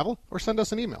RMWorldTravel, or send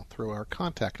us an email through our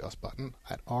Contact Us button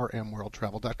at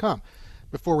rmworldtravel.com.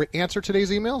 Before we answer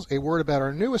today's emails, a word about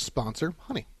our newest sponsor,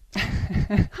 Honey.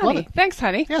 Honey. Thanks,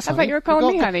 Honey. Yes, I thought you were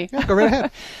calling me Honey. Yeah, go right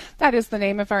ahead. That is the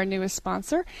name of our newest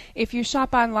sponsor. If you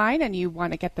shop online and you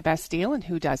want to get the best deal, and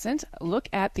who doesn't, look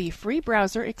at the free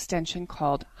browser extension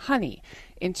called Honey.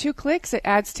 In 2 clicks, it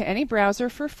adds to any browser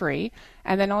for free,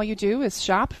 and then all you do is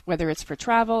shop, whether it's for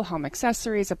travel, home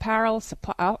accessories, apparel,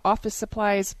 office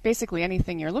supplies, basically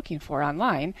anything you're looking for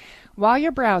online. While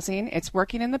you're browsing, it's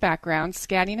working in the background,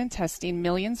 scanning and testing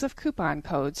millions of coupon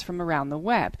codes from around the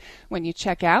web. When you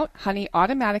check out, Honey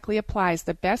automatically applies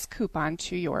the best coupon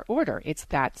to your order. It's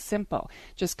that simple.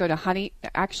 Just go to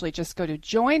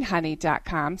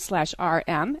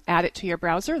joinhoney.com/RM, add it to your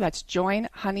browser. That's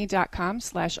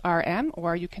joinhoney.com/RM,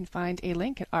 or you can find a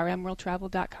link at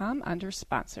rmworldtravel.com under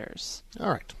sponsors. All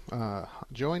right.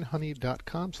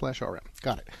 Joinhoney.com/RM.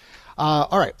 Got it.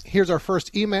 All right. Here's our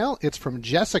first email. It's from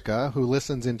Jessica, who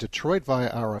listens in Detroit via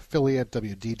our affiliate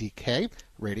WDDK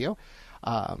radio.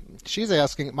 She's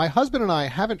asking, my husband and I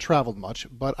haven't traveled much,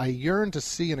 but I yearn to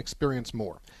see and experience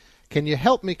more. Can you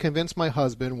help me convince my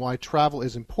husband why travel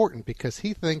is important? Because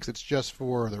he thinks it's just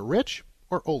for the rich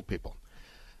or old people?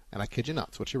 And I kid you not,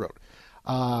 that's what she wrote.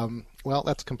 Well,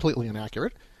 that's completely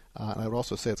inaccurate. And I would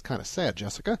also say it's kind of sad,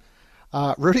 Jessica.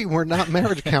 Rudy, we're not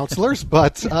marriage counselors,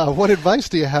 but what advice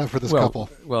do you have for this couple?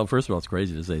 Well, first of all, it's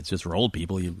crazy to say it's just for old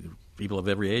people. People of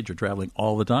every age are traveling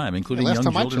all the time, including young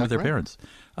children with their parents.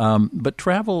 But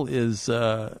travel is,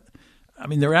 there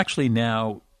are actually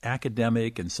now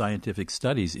academic and scientific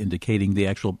studies indicating the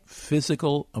actual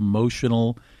physical,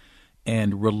 emotional,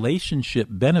 and relationship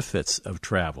benefits of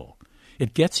travel.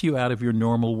 It gets you out of your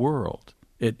normal world.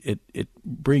 It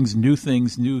brings new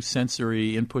things, new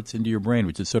sensory inputs into your brain,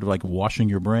 which is sort of like washing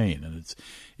your brain, and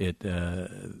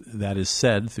that is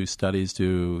said through studies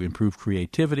to improve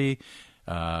creativity,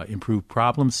 improve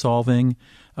problem solving,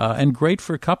 and great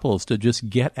for couples to just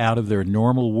get out of their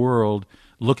normal world,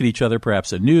 look at each other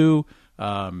perhaps anew,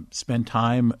 spend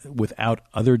time without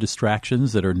other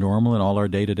distractions that are normal in all our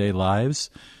day-to-day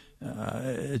lives.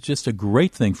 It's just a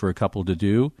great thing for a couple to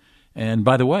do. And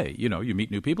by the way, you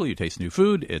meet new people, you taste new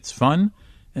food, it's fun.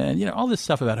 And, all this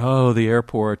stuff about, the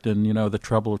airport and, the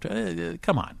trouble.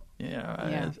 Come on.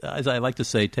 As I like to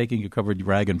say, taking a covered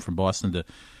wagon from Boston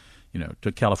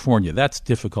to California, that's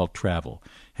difficult travel.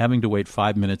 Having to wait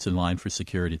 5 minutes in line for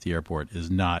security at the airport is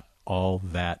not all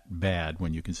that bad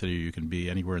when you consider you can be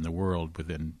anywhere in the world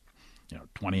within,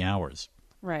 20 hours.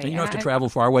 Right. And you don't have to travel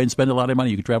far away and spend a lot of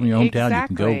money. You can travel in your hometown.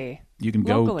 Exactly. You can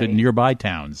go to nearby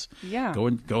towns. Yeah.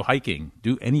 Go hiking.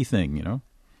 Do anything,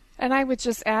 And I would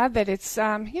just add that it's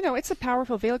it's a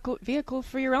powerful vehicle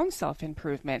for your own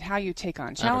self-improvement, how you take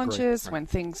on challenges when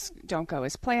things don't go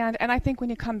as planned. And I think when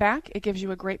you come back, it gives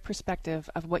you a great perspective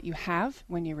of what you have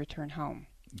when you return home.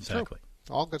 Exactly.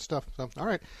 So, all good stuff. So, all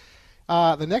right.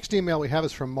 The next email we have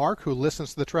is from Mark, who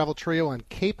listens to the Travel Trio on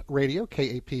Cape Radio,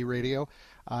 KAP Radio,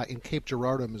 in Cape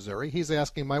Girardeau, Missouri. He's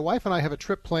asking, my wife and I have a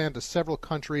trip planned to several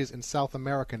countries in South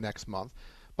America next month,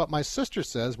 but my sister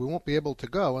says we won't be able to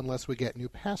go unless we get new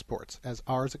passports, as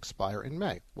ours expire in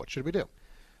May. What should we do?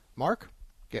 Mark,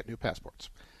 get new passports.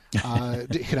 Do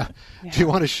you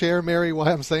want to share, Mary,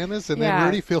 why I'm saying this? And then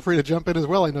Rudy, feel free to jump in as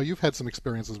well. I know you've had some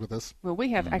experiences with this. Well,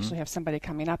 we actually have somebody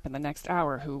coming up in the next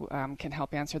hour who can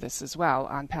help answer this as well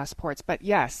on passports. But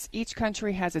yes, each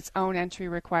country has its own entry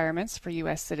requirements for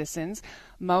U.S. citizens.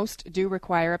 Most do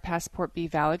require a passport be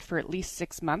valid for at least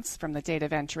 6 months from the date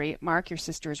of entry. Mark, your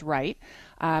sister is right.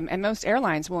 And most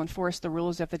airlines will enforce the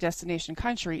rules of the destination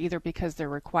country either because they're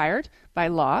required by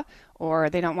law or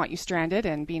they don't want you stranded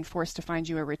and being forced to find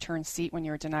you a return seat when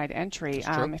you're denied entry.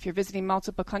 If you're visiting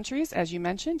multiple countries, as you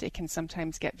mentioned, it can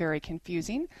sometimes get very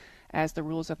confusing as the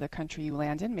rules of the country you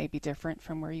land in may be different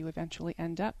from where you eventually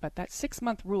end up. But that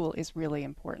 6-month rule is really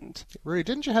important. Rudy,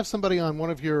 didn't you have somebody on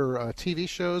one of your TV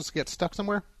shows get stuck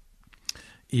somewhere?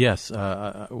 Yes,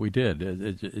 we did.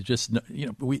 It just,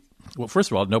 well, first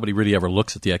of all, nobody really ever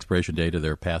looks at the expiration date of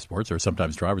their passports or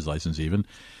sometimes driver's license even.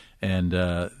 And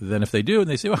then if they do and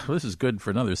they say, well, this is good for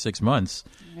another 6 months,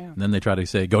 and then they try to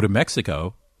say, go to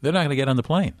Mexico, they're not going to get on the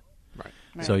plane.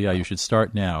 Right. So, you should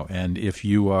start now. And if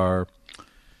you are,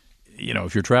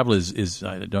 if your travel is,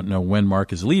 I don't know when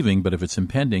Mark is leaving, but if it's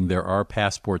impending, there are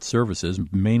passport services,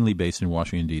 mainly based in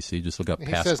Washington, D.C. Just look up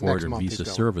passport or visa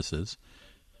services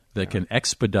that can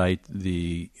expedite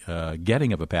the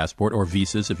getting of a passport or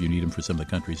visas if you need them for some of the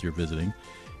countries you're visiting.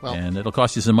 Well, and it'll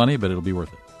cost you some money, but it'll be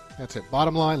worth it. That's it.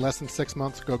 Bottom line, less than 6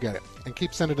 months, go get it. And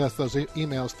keep sending us those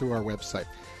emails through our website.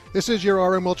 This is your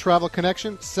RMWorld Travel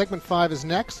Connection. Segment 5 is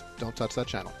next. Don't touch that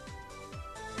channel.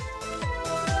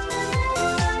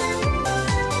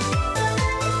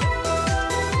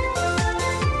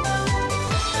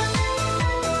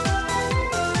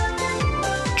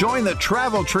 Join the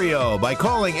Travel Trio by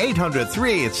calling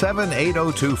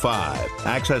 800-387-8025.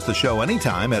 Access the show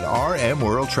anytime at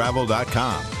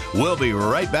RMWorldTravel.com. We'll be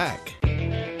right back.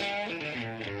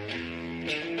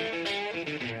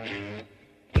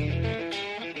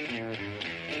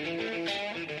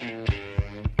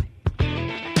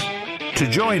 To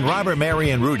join Robert,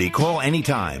 Mary, and Rudy, call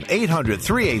anytime,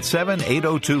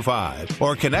 800-387-8025,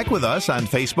 or connect with us on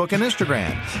Facebook and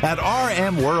Instagram at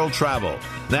RM World Travel.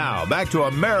 Now, back to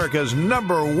America's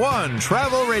 #1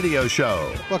 travel radio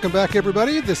show. Welcome back,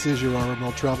 everybody. This is your RM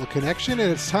World Travel Connection,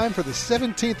 and it's time for the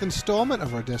 17th installment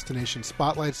of our Destination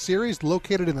Spotlight series,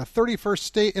 located in the 31st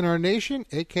state in our nation,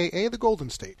 a.k.a. the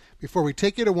Golden State. Before we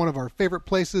take you to one of our favorite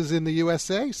places in the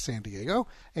USA, San Diego,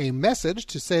 a message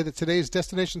to say that today's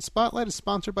Destination Spotlight is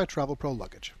sponsored by Travel Pro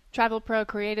Luggage. Travel Pro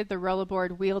created the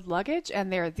Rollerboard wheeled luggage, and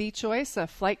they're the choice of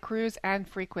flight crews and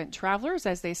frequent travelers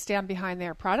as they stand behind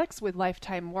their products with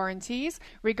lifetime warranties.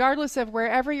 Regardless of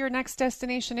wherever your next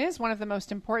destination is, one of the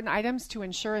most important items to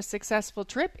ensure a successful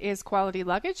trip is quality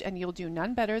luggage, and you'll do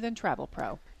none better than Travel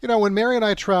Pro. You know, when Mary and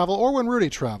I travel, or when Rudy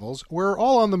travels, we're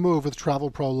all on the move with Travel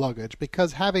Pro luggage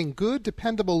because having good,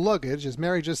 dependable luggage, as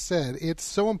Mary just said, it's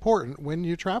so important when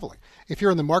you're traveling. If you're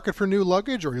in the market for new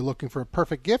luggage or you're looking for a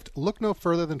perfect gift, look no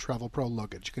further than Travel Pro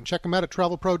luggage. You can check them out at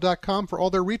travelpro.com for all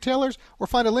their retailers or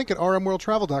find a link at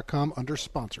rmworldtravel.com under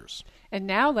sponsors. And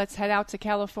now let's head out to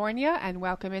California and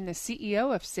welcome in the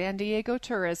CEO of San Diego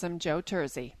Tourism, Joe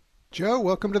Terzi. Joe,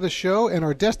 welcome to the show and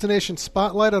our destination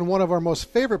spotlight on one of our most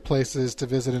favorite places to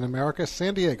visit in America,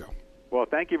 San Diego. Well,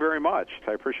 thank you very much.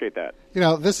 I appreciate that. You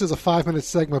know, this is a 5-minute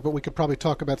segment, but we could probably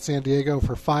talk about San Diego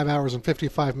for 5 hours and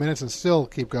 55 minutes and still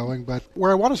keep going. But where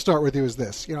I want to start with you is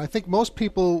this. You know, I think most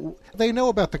people, they know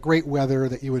about the great weather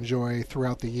that you enjoy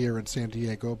throughout the year in San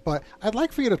Diego, but I'd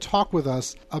like for you to talk with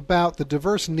us about the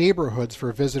diverse neighborhoods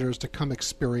for visitors to come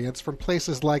experience, from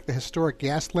places like the historic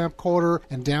Gaslamp Quarter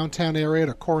and downtown area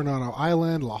to Coronado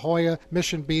Island, La Jolla,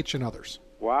 Mission Beach, and others.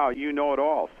 Wow, you know it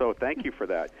all, so thank you for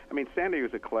that. I mean, San Diego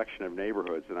is a collection of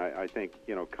neighborhoods, and I think,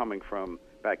 you know, coming from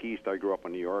back east, I grew up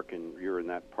in New York, and you're in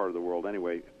that part of the world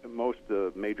anyway. Most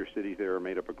of the major cities there are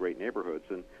made up of great neighborhoods,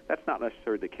 and that's not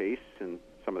necessarily the case in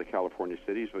some of the California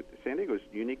cities, but San Diego is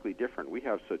uniquely different. We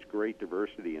have such great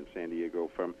diversity in San Diego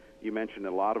from, you mentioned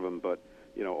a lot of them, but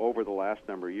you know, over the last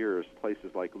number of years,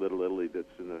 places like Little Italy that's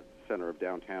in the center of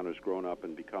downtown has grown up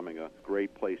and becoming a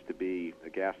great place to be. The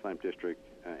Gaslamp District,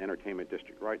 entertainment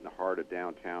district right in the heart of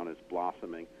downtown is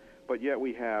blossoming. But yet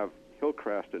we have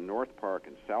Hillcrest and North Park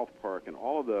and South Park and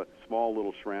all of the small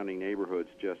little surrounding neighborhoods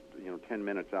just, 10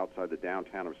 minutes outside the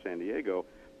downtown of San Diego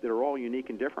that are all unique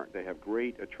and different. They have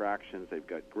great attractions. They've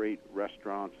got great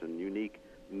restaurants and unique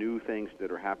new things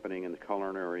that are happening in the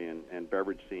culinary and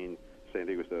beverage scene. San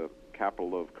Diego's the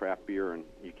capital of craft beer, and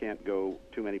you can't go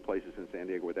too many places in San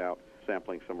Diego without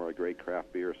sampling some of our great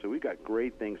craft beer. So we've got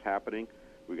great things happening.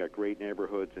 We've got great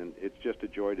neighborhoods, and it's just a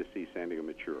joy to see San Diego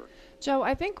mature. Joe,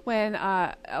 I think when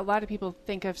a lot of people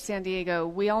think of San Diego,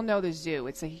 we all know the zoo.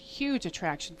 It's a huge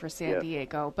attraction for San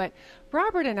Diego. But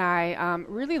Robert and I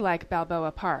really like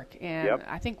Balboa Park, and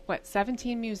I think,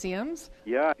 17 museums?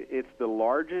 Yeah, it's the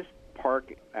largest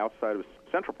park outside of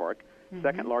Central Park,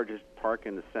 second largest park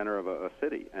in the center of a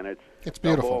city. And it's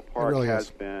beautiful. Balboa Park it really has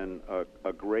is. been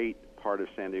a great part of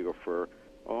San Diego for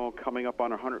coming up on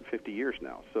 150 years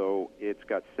now. So it's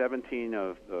got 17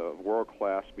 of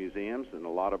world-class museums and a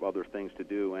lot of other things to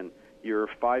do. And you're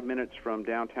 5 minutes from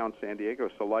downtown San Diego.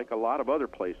 So like a lot of other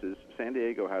places, San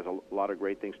Diego has a lot of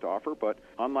great things to offer. But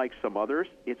unlike some others,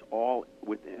 it's all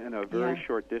within a very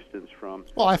short distance from.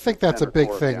 Well, I think that's a big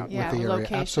thing downtown. with the area.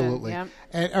 Location, Absolutely.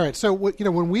 And all right, so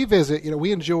when we visit,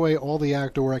 we enjoy all the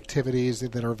outdoor activities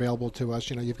that are available to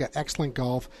us. You've got excellent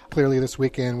golf. Clearly, this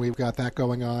weekend we've got that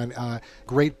going on.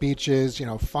 Great beaches.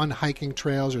 Fun hiking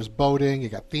trails. There's boating. You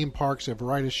got theme parks. You have a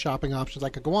variety of shopping options. I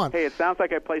could go on. Hey, it sounds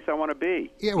like a place I want to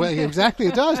be. Yeah, well, exactly,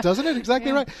 it does, doesn't it?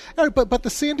 Exactly right. All right. But the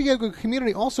San Diego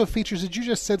community also features, as you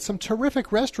just said, some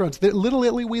terrific restaurants. Little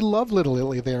Italy, we love Little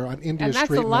Italy there on India Street. And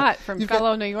that's a lot from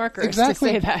fellow New Yorkers to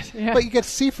say that. Yeah. But you get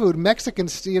seafood, Mexican,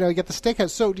 you get the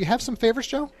steakhouse. So do you have some favorites,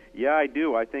 Joe? Yeah, I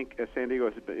do. I think San Diego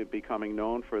is becoming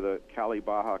known for the Cali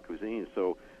Baja cuisine.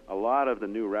 So a lot of the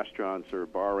new restaurants are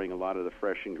borrowing a lot of the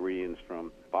fresh ingredients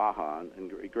from Baja,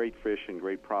 and great fish and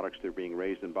great products that are being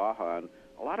raised in Baja. And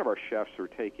a lot of our chefs are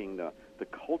taking the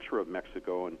culture of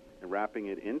Mexico and wrapping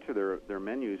it into their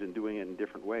menus and doing it in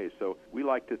different ways. So we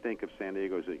like to think of San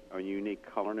Diego as a unique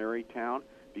culinary town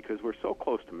because we're so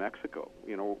close to Mexico,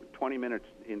 20 minutes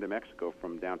into Mexico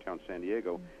from downtown San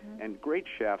Diego. And great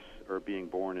chefs are being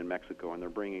born in Mexico, and they're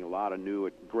bringing a lot of new,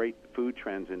 great food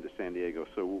trends into San Diego.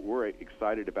 So we're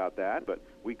excited about that. But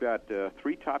we've got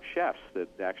 3 top chefs that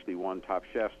actually won top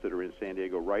chefs that are in San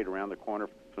Diego right around the corner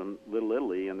from Little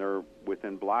Italy, and they're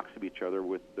within blocks of each other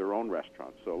with their own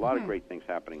restaurants. So a lot of great things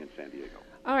happening in San Diego.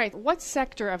 All right. What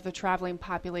sector of the traveling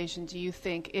population do you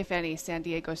think, if any, San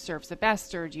Diego serves the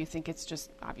best, or do you think it's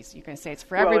just, obviously you're going to say it's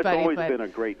for everybody? Well, it's always been a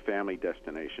great family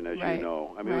destination, as you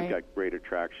know. I mean, we've got great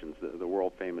attractions, the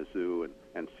world-famous zoo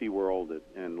and SeaWorld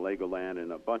and Legoland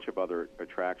and a bunch of other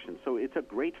attractions. So it's a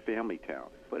great family town,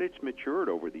 but it's matured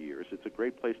over the years. It's a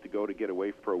great place to go to get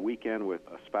away for a weekend with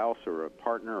a spouse or a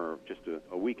partner, or just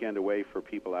a weekend away for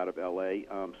people out of L.A.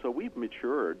 So we've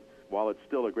matured. While it's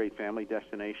still a great family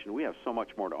destination, we have so much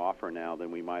more to offer now than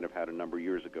we might have had a number of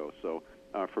years ago. So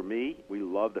for me, we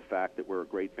love the fact that we're a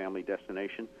great family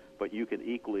destination, but you can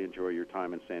equally enjoy your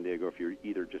time in San Diego if you're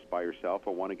either just by yourself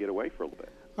or want to get away for a little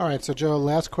bit. All right, so Joe,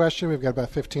 last question. We've got about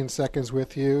 15 seconds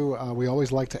with you. We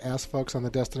always like to ask folks on the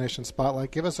Destination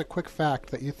Spotlight, give us a quick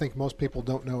fact that you think most people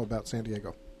don't know about San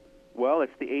Diego. Well,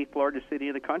 it's the 8th largest city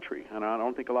in the country, and I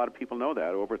don't think a lot of people know that.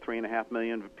 Over 3.5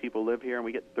 million people live here, and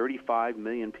we get 35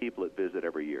 million people that visit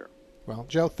every year. Well,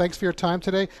 Joe, thanks for your time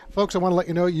today. Folks, I want to let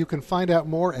you know you can find out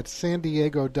more at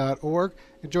sandiego.org.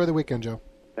 Enjoy the weekend, Joe.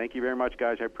 Thank you very much,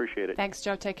 guys. I appreciate it. Thanks,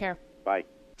 Joe. Take care. Bye.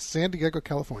 San Diego,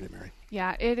 California, Mary.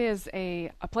 Yeah, it is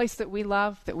a place that we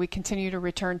love, that we continue to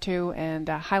return to, and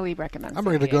highly recommend. I'm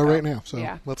ready to go right now,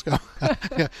 so let's go.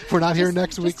 If we're not here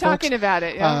next week, just talking folks, about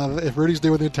it. Yeah. If Rudy's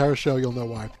doing the entire show, you'll know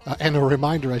why. And a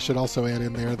reminder, I should also add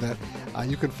in there that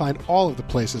you can find all of the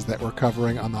places that we're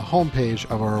covering on the homepage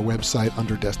of our website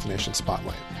under Destination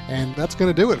Spotlight. And that's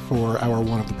going to do it for hour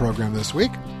one of the program this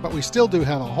week. But we still do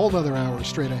have a whole other hour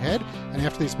straight ahead. And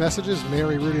after these messages,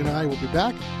 Mary, Rudy, and I will be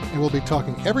back, and we'll be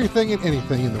talking everything and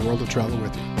anything in the world of travel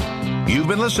with you. You've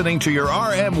been listening to your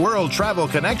RM World Travel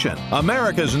Connection,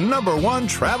 America's #1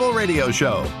 travel radio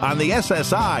show on the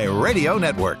SSI Radio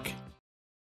Network.